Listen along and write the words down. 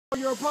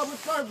You're a public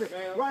servant,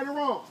 right or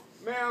wrong?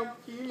 Ma'am,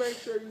 can you make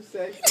sure you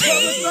say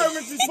public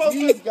servants is supposed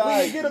to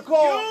get a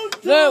call.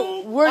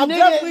 Look, I'm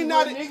definitely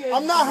not.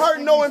 I'm not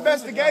hurting no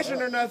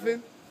investigation or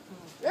nothing.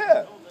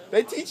 Yeah,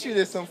 they teach you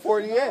this in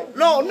 48.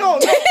 No.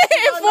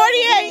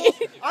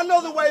 48. I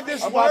know the way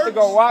this I'm works. about to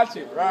go watch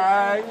it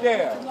right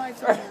there.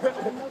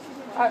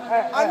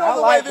 I know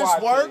the way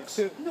this works.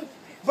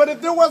 But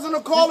if there wasn't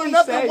a call or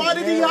nothing, why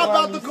did he hop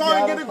out the car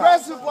and get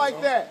aggressive like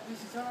that?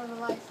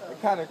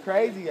 It's kind of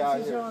crazy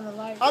out here.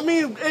 I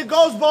mean, it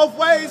goes both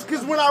ways,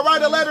 because when I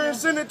write a letter and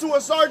send it to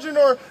a sergeant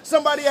or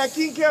somebody at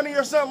King County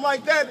or something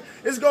like that,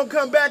 it's going to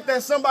come back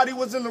that somebody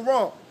was in the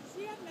wrong.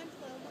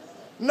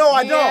 No,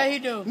 I don't. Yeah, he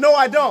do. No,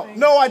 I don't.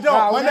 No, I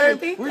don't. My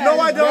name. No,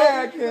 I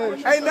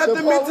don't. Ain't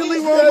nothing mentally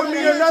wrong with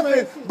me or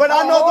nothing. But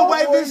I know the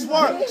way this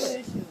works.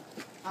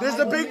 There's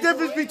a big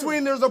difference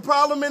between there's a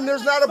problem and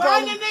there's not a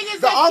problem.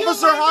 The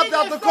officer hopped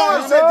out the car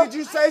and said, "Did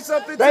you say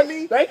something to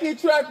me?" They can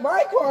track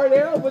my car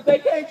now, but they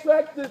can't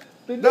track the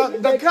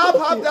cop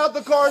hopped out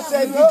the car and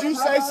said, "Did you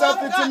say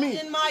something to me?"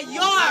 In my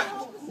yard.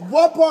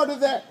 What part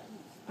of that?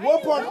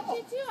 What part?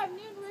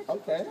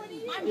 Okay.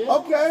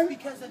 Okay.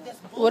 Because of this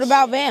bullshit. What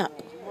about Vamp?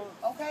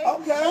 Okay.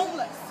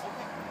 Okay.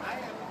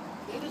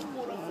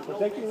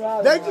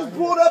 They just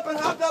pulled up and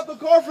hopped out the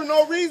car for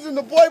no reason.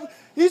 The boy,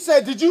 he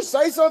said, "Did you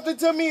say something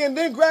to me?" and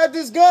then grabbed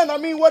his gun. I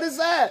mean, what is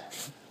that?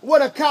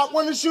 What, a cop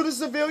want to shoot a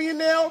civilian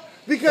now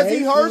because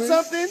he heard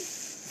something?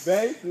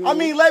 I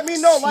mean, let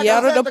me know. Like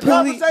Seattle, I said, the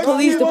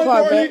police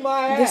department.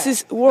 This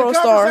is World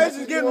Star. It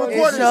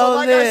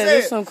shows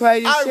there's some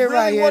crazy shit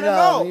right here,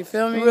 though. You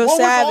feel me? Real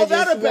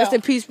savages. Rest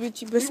in peace,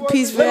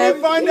 Vamp. Let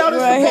me find out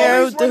right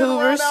here with the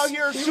Hoovers. Out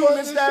here shooting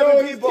and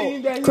stabbing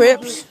people.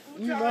 Crips.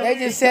 They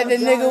just said the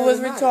nigga was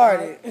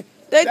retarded.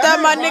 They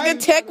thought my nigga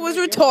Tech was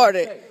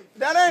retarded.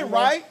 That ain't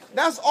right.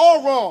 That's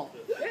all wrong.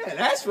 Yeah,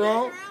 that's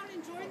wrong.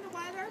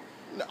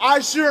 I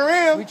sure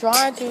am. We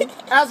trying to.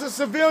 As a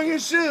civilian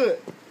should.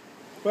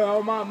 But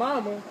on my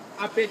mama,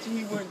 I bet you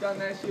he wouldn't done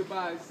that shit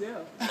by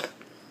himself.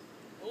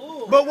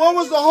 But what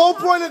was the whole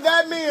point of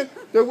that, man?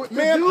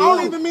 Man, I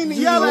don't even mean to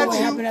yell at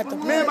you.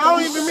 Man, I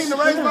don't even mean to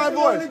raise my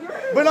voice.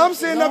 But I'm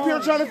sitting up here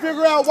trying to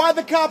figure out why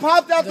the cop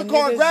hopped out the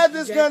car, grabbed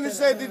this gun, and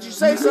said, "Did you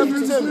say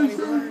something to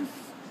me?"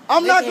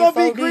 I'm not going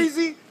to be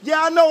greasy.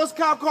 Yeah, I know it's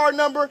cop car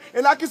number,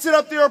 and I can sit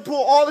up there and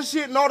pull all the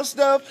shit and all the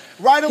stuff,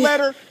 write a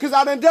letter, because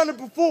I done it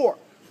before.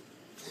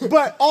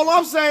 But all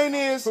I'm saying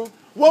is,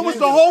 what was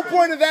the whole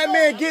point of that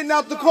man getting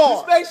out the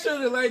car? Just make sure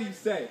the lady's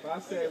safe.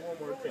 I'll say it one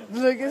more time.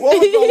 What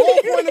was the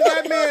whole point of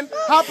that man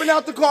hopping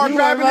out the car,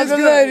 grabbing his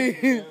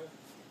gun?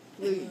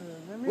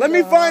 Let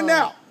me find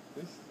out.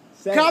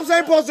 Cops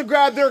ain't supposed to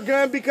grab their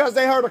gun because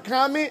they heard a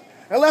comment,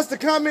 unless the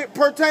comment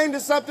pertained to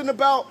something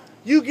about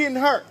you getting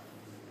hurt.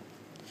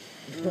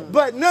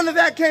 But none of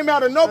that came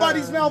out of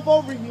nobody's mouth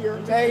over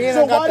here.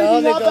 So why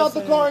did he hop out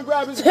the car and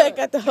grab his gun? He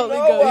got the Holy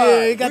Ghost.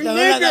 Yeah, he got the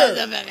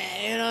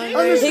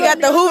He got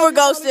the Hoover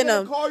Ghost in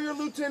him. Call your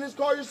lieutenants,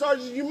 call your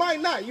sergeants. You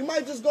might not. You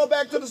might just go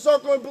back to the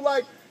circle and be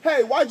like,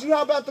 "Hey, why'd you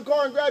hop out the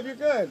car and grab your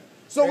gun?"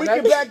 So we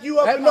can back you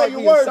up and know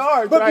your words.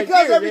 But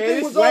because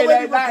everything was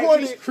already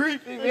recorded. He's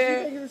creepy,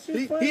 man.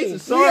 He's a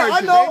sergeant. Yeah, I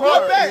know.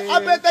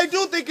 I bet they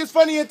do think it's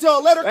funny until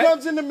a letter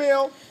comes in the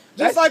mail.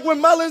 Just like when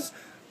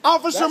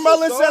Officer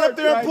Mullins sat up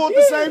there and pulled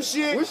the same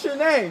shit. What's your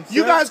name, sir?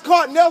 You guys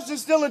caught Nelson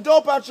stealing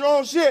dope out your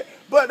own shit.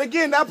 But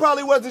again, that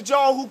probably wasn't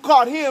y'all who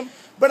caught him.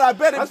 But I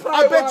bet you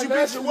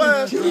bitch it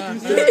was. You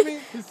hear me?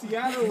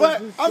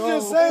 But I'm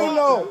just saying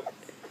though,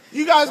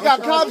 you guys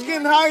got cops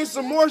getting high and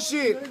some more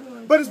shit.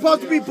 But it's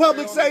supposed to be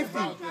public safety.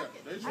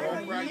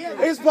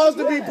 It's supposed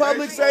to be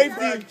public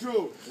safety.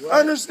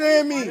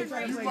 Understand me. You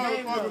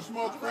motherfuckers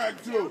smoke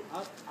crack too.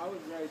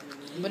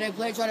 But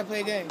they trying to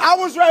play games. I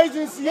was raised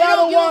in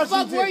Seattle,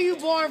 Washington. Fuck where you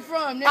born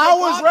from? I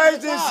was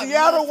raised in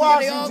Seattle,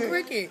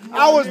 Washington.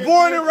 I was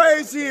born and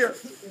raised here.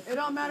 It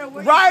don't matter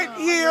where. Right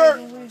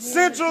here,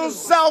 Central,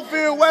 South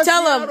End, West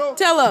Seattle.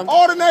 Tell him.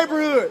 All the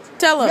neighborhoods.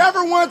 Tell him.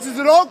 Never once is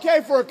it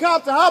okay for a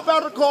cop to hop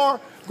out of the car,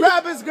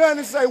 grab his gun,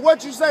 and say,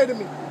 "What you say to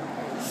me?"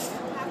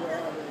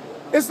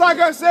 It's like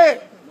I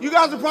said, you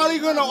guys are probably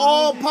going to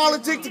all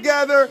politic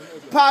together,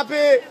 pop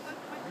it.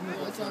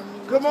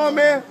 Come on,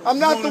 man. I'm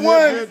not the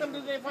one.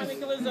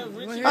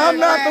 I'm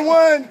not the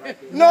one.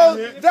 No,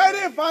 they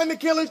didn't find the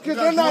killers because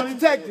they're not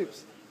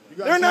detectives.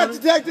 They're not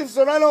detectives,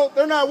 so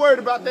they're not worried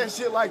about that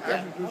shit like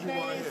that.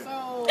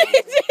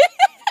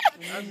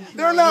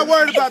 They're not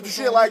worried about the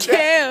shit like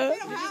that.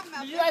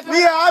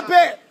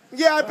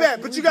 Yeah, I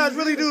bet. But you guys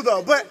really do,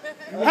 though. But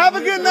have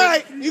a good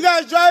night. You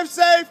guys drive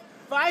safe.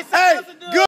 Hey, good.